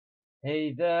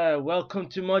Hey there, welcome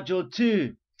to module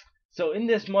 2. So in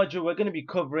this module we're going to be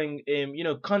covering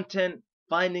content,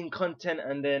 finding content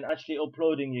and then actually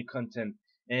uploading your content.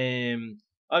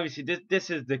 Obviously this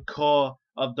is the core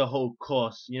of the whole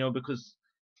course, because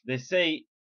they say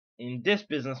in this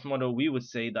business model we would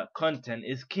say that content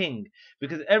is king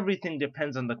because everything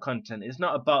depends on the content. It's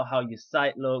not about how your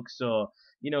site looks or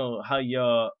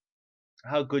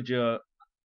how good your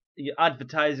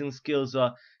advertising skills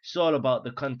are. It's all about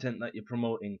the content that you're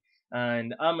promoting,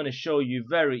 and I'm going to show you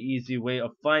very easy way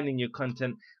of finding your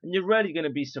content, and you're really going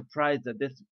to be surprised that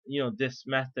this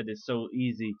method is so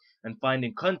easy, and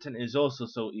finding content is also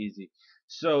so easy.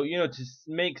 So to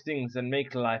make things and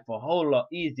make life a whole lot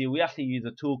easier, we actually use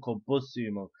a tool called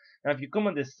BuzzSumo. Now if you come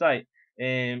on this site,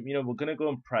 we're going to go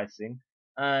on pricing,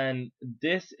 and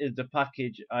this is the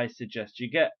package I suggest you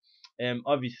get.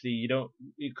 Obviously you don't,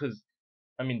 because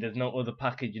there's no other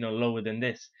package, lower than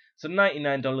this. So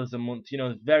 $99 a month,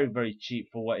 is very, very cheap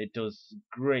for what it does.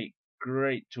 Great,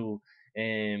 great tool.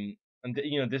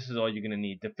 This is all you're gonna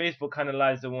need. The Facebook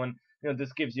Analyzer one,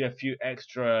 this gives you a few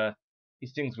extra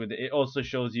things with it. It also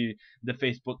shows you the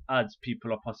Facebook ads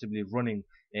people are possibly running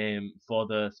for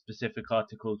the specific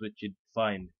articles which you'd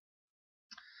find.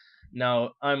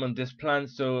 Now I'm on this plan,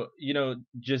 so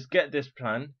just get this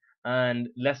plan and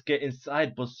let's get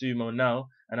inside BuzzSumo now,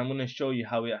 and I'm going to show you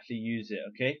how we actually use it.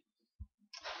 Okay,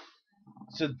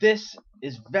 so this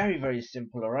is very, very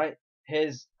simple. All right,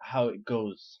 here's how it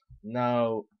goes.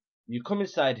 Now you come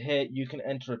inside here, you can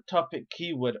enter a topic,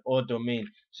 keyword or domain,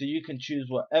 so you can choose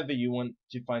whatever you want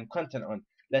to find content on.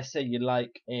 Let's say you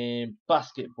like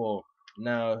basketball.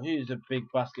 Now who's a big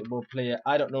basketball player?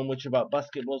 I don't know much about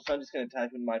basketball, so I'm just going to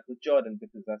type in Michael Jordan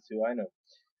because that's who I know.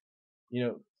 you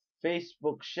know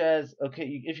Facebook shares.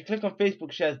 Okay, if you click on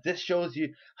Facebook shares, this shows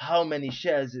you how many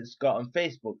shares it's got on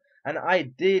Facebook, and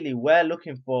ideally we're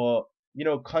looking for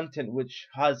content which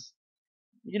has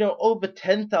over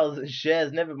 10,000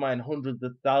 shares, never mind hundreds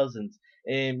of thousands.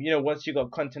 Once you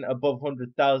got content above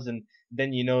 100,000,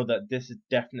 then you know that this is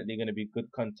definitely going to be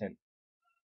good content.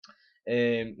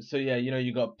 So yeah,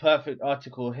 you got perfect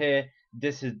article here.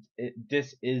 This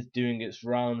is doing its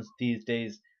rounds these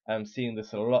days. I'm seeing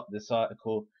this a lot, this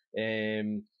article.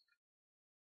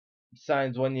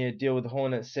 Signs 1 year deal with the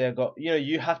Hornets. Say I got,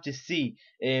 you have to see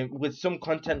with some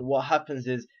content what happens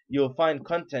is you'll find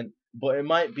content, but it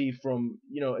might be from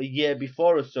a year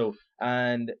before or so,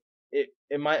 and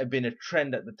it might have been a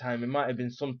trend at the time. It might have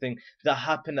been something that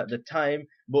happened at the time,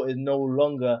 but is no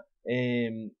longer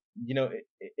it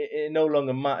no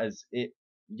longer matters. It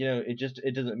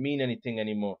doesn't mean anything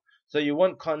anymore. So you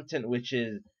want content which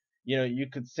is you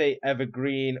could say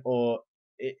evergreen, or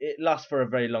it lasts for a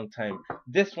very long time.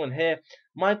 This one here,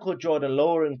 Michael Jordan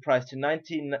lowering price to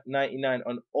 19.99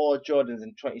 on all Jordans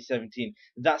in 2017.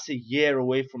 That's a year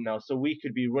away from now, so we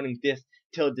could be running this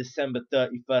till December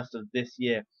 31st of this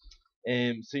year.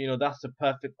 So that's the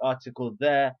perfect article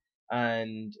there,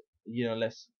 and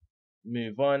let's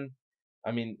move on.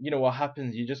 What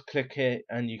happens? You just click here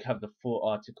and you have the full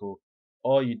article.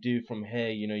 All you do from here,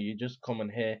 you just come on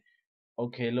here.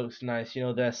 Okay, looks nice.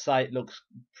 Their site looks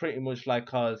pretty much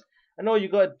like ours. And all you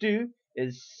gotta do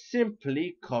is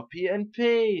simply copy and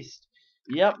paste.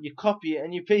 Yep, you copy it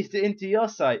and you paste it into your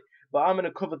site. But I'm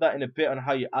gonna cover that in a bit on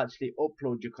how you actually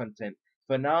upload your content.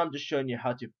 For now, I'm just showing you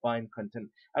how to find content.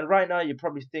 And right now, you're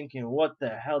probably thinking, what the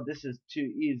hell? This is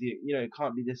too easy. It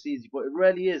can't be this easy. But it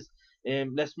really is.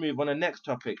 Let's move on to the next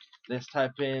topic. Let's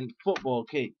type in football.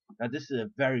 Okay, now this is a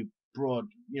very broad,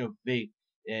 big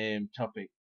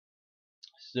topic.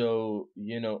 So,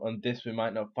 on this we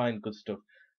might not find good stuff.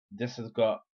 This has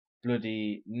got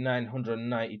bloody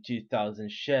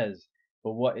 992,000 shares.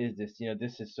 But what is this?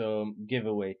 This is some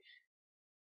giveaway.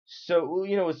 So,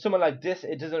 with someone like this,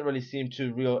 it doesn't really seem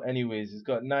too real anyways. It's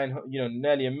got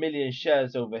nearly a million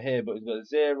shares over here, but it's got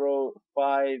 050.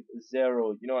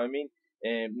 You know what I mean?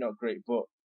 Not great, but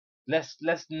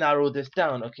let's narrow this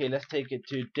down. Okay, let's take it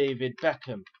to David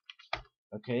Beckham.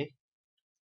 Okay.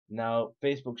 Now,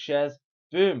 Facebook shares,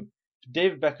 boom,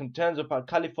 David Beckham turns up at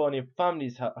California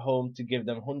family's home to give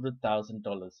them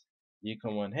 $100,000. You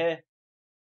come on here,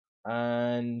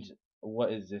 and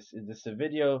what is this? Is this a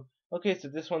video? Okay, so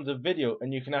this one's a video,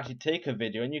 and you can actually take a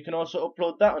video, and you can also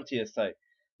upload that onto your site.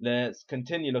 Let's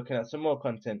continue looking at some more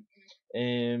content.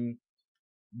 Um,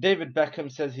 David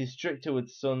Beckham says he's stricter with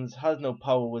sons, has no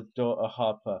power with daughter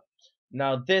Harper.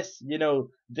 Now this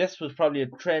was probably a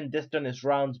trend. This done its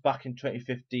rounds back in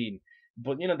 2015,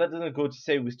 but that doesn't go to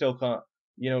say we still can't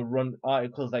run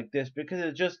articles like this, because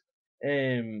it's just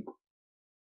um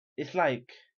it's like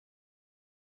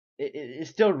it's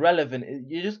still relevant.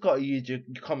 You just got to use your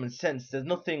common sense. There's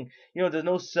nothing, there's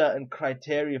no certain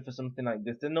criteria for something like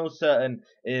this. There's no certain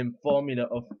formula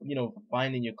of,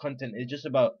 finding your content. It's just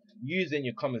about using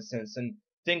your common sense and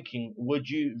thinking, would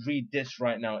you read this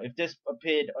right now? If this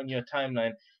appeared on your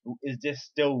timeline, is this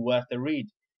still worth a read?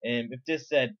 If this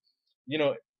said, you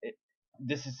know, it,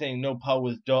 this is saying no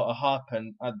Power's daughter Harper,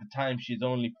 at the time she's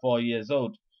only 4 years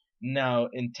old. Now,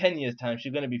 in 10 years' time,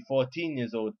 she's going to be 14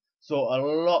 years old. So a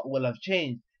lot will have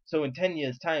changed. So in 10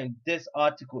 years' time, this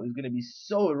article is going to be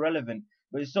so irrelevant.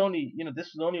 But it's only,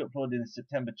 this was only uploaded in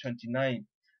September 29th.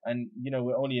 And,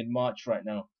 we're only in March right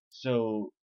now.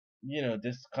 So,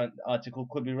 this article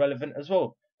could be relevant as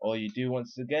well. All you do,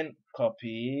 once again,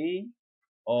 copy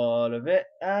all of it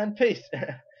and paste.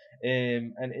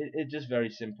 And it's just very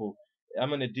simple. I'm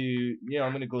going to do,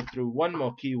 I'm going to go through one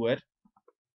more keyword.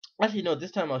 Actually, no, this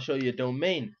time I'll show you a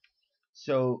domain.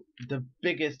 So the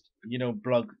biggest,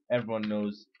 blog everyone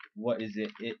knows, what is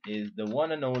it? It is the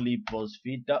one and only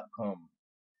BuzzFeed.com.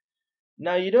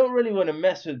 Now you don't really want to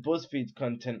mess with BuzzFeed's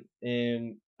content.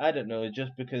 I don't know,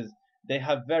 just because they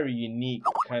have very unique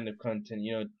kind of content.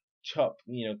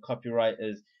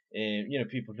 Copywriters,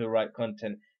 people who write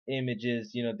content,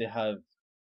 images. They have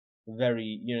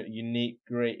very unique,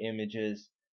 great images,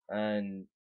 and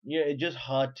it's just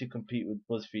hard to compete with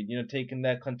BuzzFeed. Taking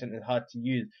their content is hard to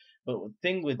use. But the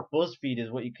thing with BuzzFeed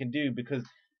is what you can do, because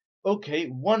okay,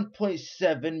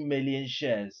 1.7 million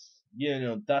shares.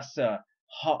 That's a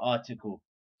hot article.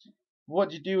 What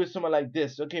do you do with someone like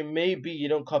this? Okay, maybe you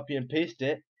don't copy and paste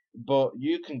it, but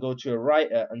you can go to a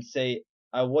writer and say,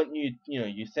 I want you,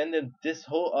 you send them this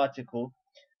whole article,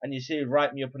 and you say,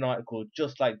 write me up an article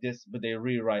just like this, but they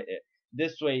rewrite it.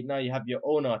 This way, now you have your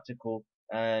own article,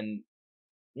 and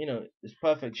it's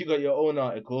perfect. You got your own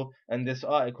article, and this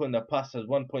article in the past has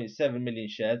 1.7 million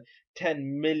shares,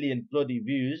 10 million bloody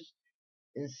views.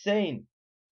 Insane.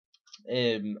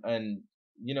 And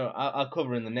I'll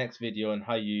cover in the next video on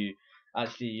how you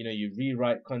actually, you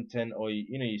rewrite content, or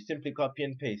you simply copy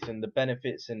and paste, and the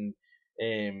benefits and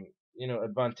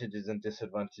advantages and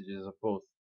disadvantages of both.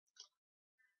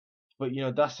 But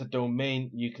that's a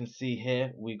domain. You can see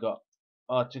here we got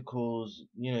articles.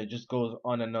 It just goes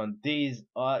on and on. These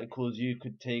articles you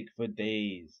could take for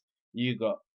days. You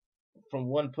got from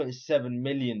 1.7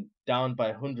 million down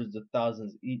by hundreds of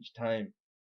thousands each time.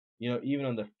 Even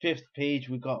on the fifth page,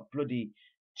 we got bloody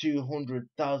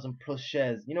 200,000 plus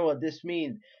shares. You know what this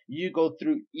means? You go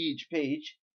through each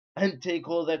page and take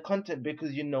all their content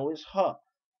because it's hot.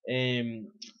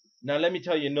 Now let me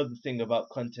tell you another thing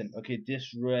about content. Okay,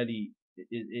 this really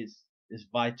is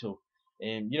vital.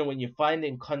 When you're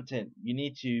finding content, you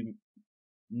need to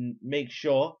make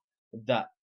sure that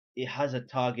it has a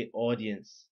target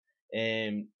audience.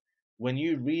 When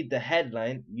you read the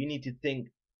headline, you need to think,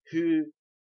 who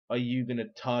are you going to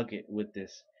target with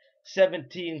this?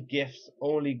 17 gifts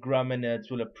only grammar nerds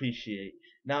will appreciate.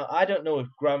 Now, I don't know if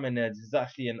grammar nerds is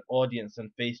actually an audience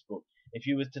on Facebook. If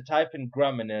you was to type in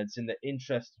grammar nerds in the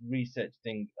interest research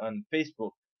thing on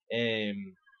Facebook,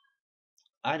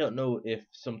 I don't know if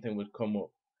something would come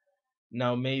up.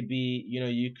 Now maybe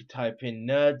you could type in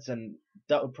nerds, and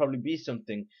that would probably be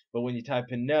something. But when you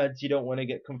type in nerds, you don't want to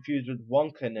get confused with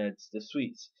Wonka nerds, the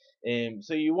sweets.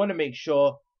 So you want to make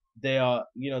sure they are,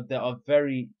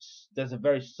 there's a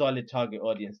very solid target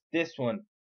audience. This one,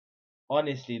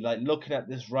 honestly, like looking at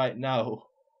this right now,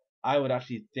 I would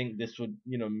actually think this would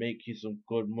make you some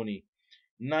good money.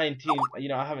 19,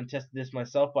 I haven't tested this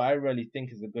myself, but I really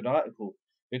think it's a good article,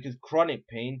 because chronic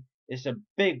pain is a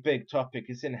big topic.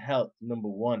 It's in health, number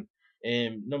one.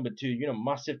 Number two,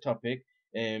 massive topic.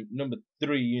 Number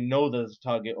three, there's a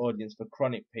target audience for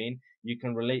chronic pain. You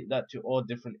can relate that to all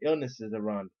different illnesses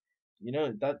around.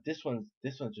 That this one's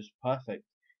just perfect.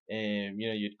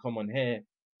 You'd come on here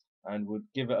and would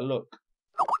give it a look.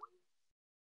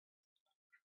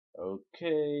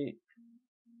 Okay.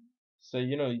 So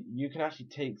you can actually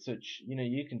take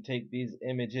you can take these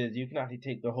images, you can actually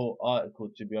take the whole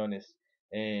article, to be honest,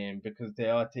 because they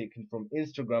are taken from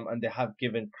Instagram, and they have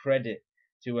given credit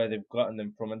to where they've gotten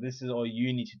them from, and this is all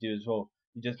you need to do as well.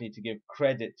 You just need to give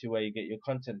credit to where you get your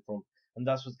content from, and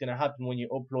that's what's going to happen when you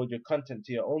upload your content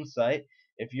to your own site.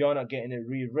 If you're not getting it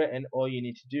rewritten, all you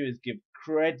need to do is give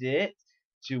credit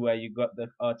to where you got the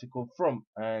article from,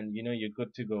 and you're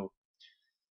good to go.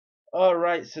 All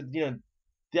right, so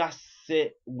that's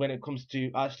it when it comes to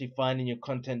actually finding your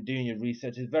content, doing your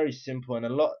research. It's very simple, and a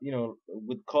lot,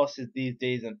 with courses these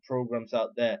days and programs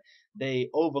out there, they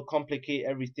overcomplicate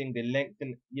everything. They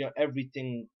lengthen,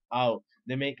 everything out.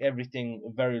 They make everything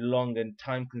very long and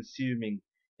time consuming.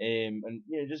 and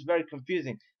just very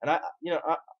confusing. And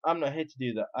I'm not here to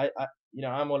do that.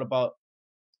 I'm all about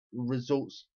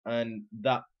results, and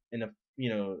that in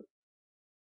a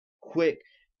quick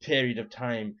period of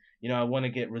time. I want to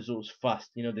get results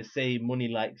fast. They say money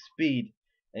like speed,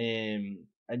 and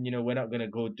we're not gonna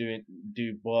go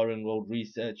do boring old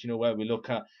research. Where we look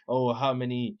at, oh, how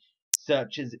many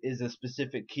searches is a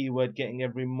specific keyword getting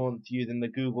every month using the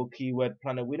Google Keyword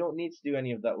Planner. We don't need to do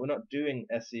any of that. We're not doing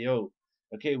SEO.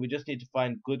 Okay, we just need to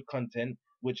find good content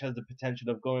which has the potential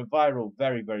of going viral.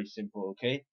 Very, very simple.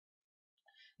 Okay.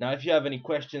 Now, if you have any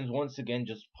questions, once again,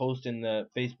 just post in the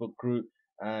Facebook group,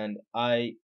 and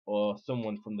I or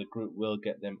someone from the group will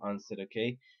get them answered,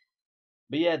 okay?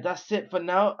 But yeah, that's it for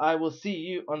now. I will see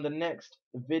you on the next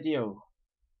video.